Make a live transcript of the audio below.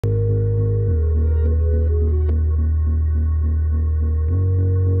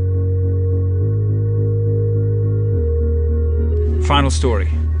final story.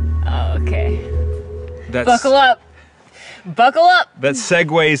 Oh, okay. That's, Buckle up. Buckle up. That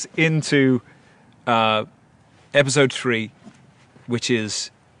segues into episode 3, which is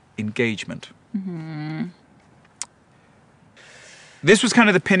engagement. Mm-hmm. This was kind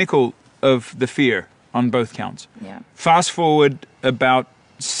of the pinnacle of the fear on both counts. Yeah. Fast forward about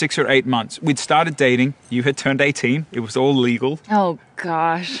 6 or 8 months. We'd started dating. You had turned 18. It was all legal. Oh,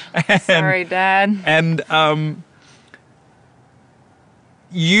 gosh. Sorry, Dad. And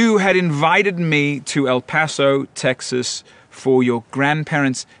you had invited me to El Paso, Texas for your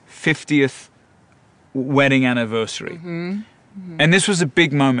grandparents' 50th wedding anniversary. Mm-hmm. Mm-hmm. And this was a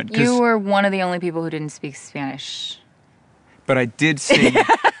big moment. You were one of the only people who didn't speak Spanish. But I did sing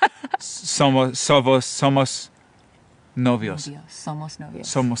Somos novios. Somos novios.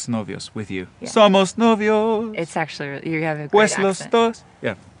 Somos novios with you. Yeah. Somos novios. It's actually, you have a great Pues accent. los dos.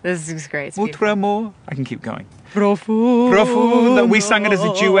 Yeah. This is great. It's Mucho beautiful. amor. I can keep going. Profundo. Profundo. We sang it as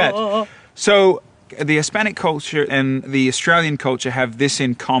a duet. So the Hispanic culture and the Australian culture have this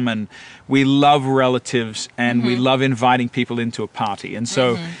in common. We love relatives and we love inviting people into a party. And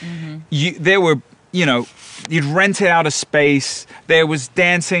so there were, you know, you'd rented out a space, there was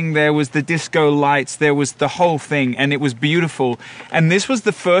dancing, there was the disco lights, there was the whole thing, and it was beautiful. And this was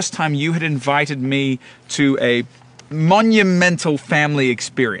the first time you had invited me to a monumental family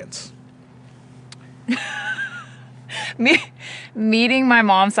experience. Meeting my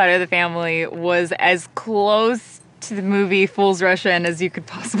mom's side of the family was as close to the movie Fools Rush In as you could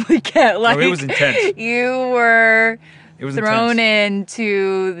possibly get. Like, it was intense. You were thrown intense.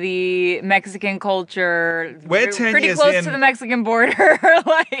 into the Mexican culture. We're 10 pretty years close in. to the Mexican border.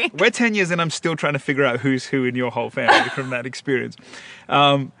 Like, We're 10 years and I'm still trying to figure out who's who in your whole family from that experience.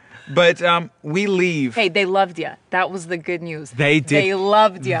 But we leave. hey, they loved you. That was the good news. They did. They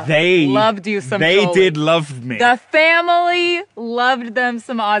loved you. They loved you some They Jolie. did love me. The family loved them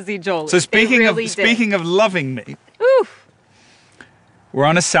some Aussie Jolie. So speaking They really did. speaking of loving me, Oof. we're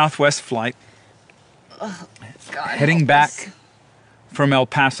on a Southwest flight. God, Heading help back us. from El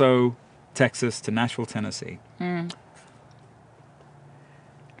Paso, Texas to Nashville, Tennessee. And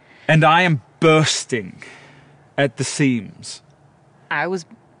I am bursting at the seams. I was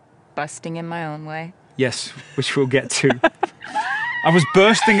busting in my own way. Yes, which we'll get to. I was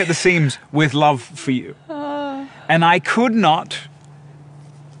bursting at the seams with love for you. And I could not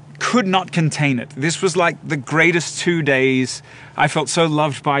contain it. This was like the greatest 2 days. I felt so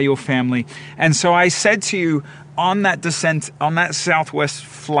loved by your family. And so I said to you on that descent, on that Southwest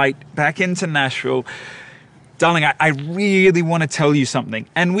flight back into Nashville, darling, I really want to tell you something.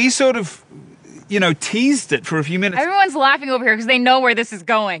 And we sort of, you know, teased it for a few minutes. Everyone's laughing over here because they know where this is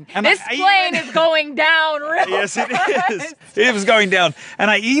going. And this plane is going down real Yes, it is. It was going down.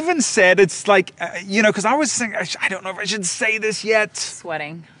 And I even said, it's like, you know, because I was saying, I don't know if I should say this yet.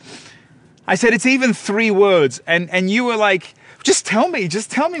 Sweating. I said, it's even 3 words. And you were like, just tell me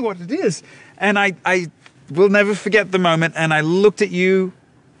what it is. And I will never forget the moment. And I looked at you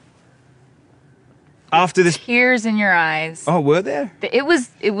after this. Tears in your eyes. Oh, were there? They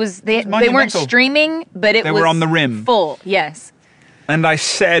weren't monumental. streaming, but They were on the rim. Full, yes. And I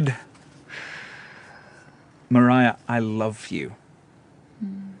said, Moriah, I love you.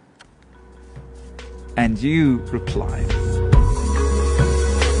 And you replied,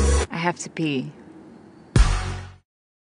 I have to pee.